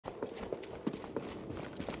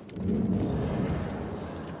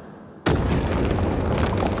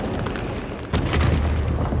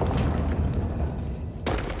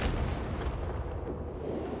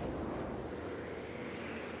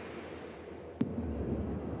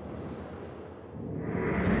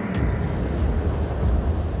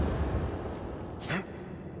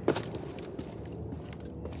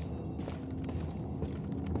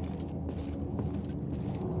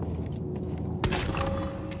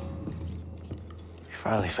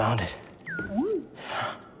Finally found it.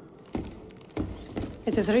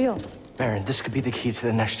 It is real. Baron, this could be the key to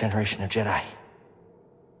the next generation of Jedi.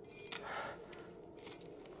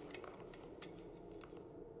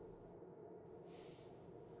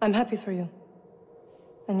 I'm happy for you.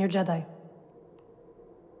 And your Jedi.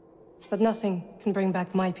 But nothing can bring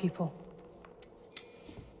back my people.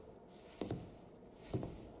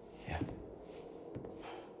 Yeah.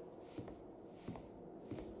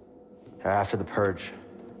 After the Purge,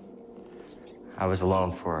 I was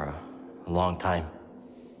alone for a long time.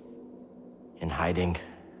 In hiding.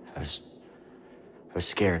 I was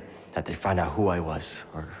scared that they'd find out who I was,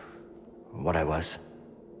 or what I was.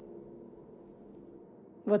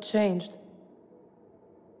 What changed?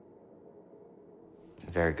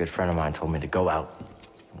 A very good friend of mine told me to go out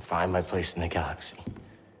and find my place in the galaxy.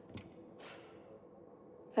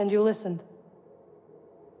 And you listened?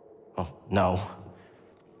 Well, no.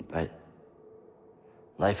 But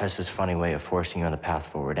life has this funny way of forcing you on the path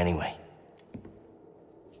forward anyway.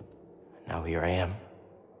 Now here I am.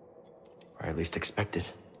 Or at least expected.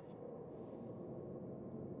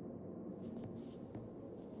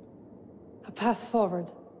 A path forward.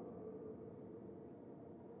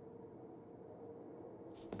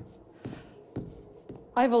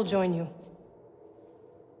 I will join you.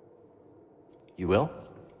 You will?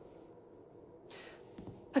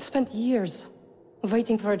 I've spent years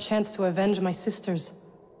waiting for a chance to avenge my sisters.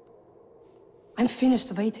 I'm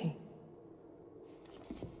finished waiting.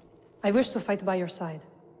 I wish to fight by your side.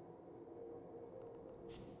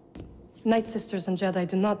 Night Sisters and Jedi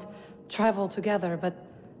do not travel together, but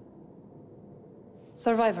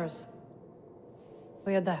survivors,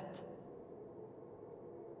 we adapt.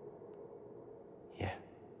 Yeah.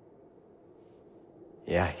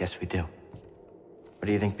 Yeah, I guess we do. What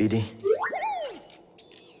do you think, BD?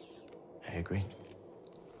 I agree.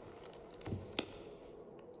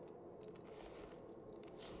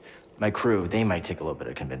 My crew, they might take a little bit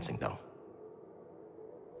of convincing, though.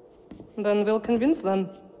 Then we'll convince them.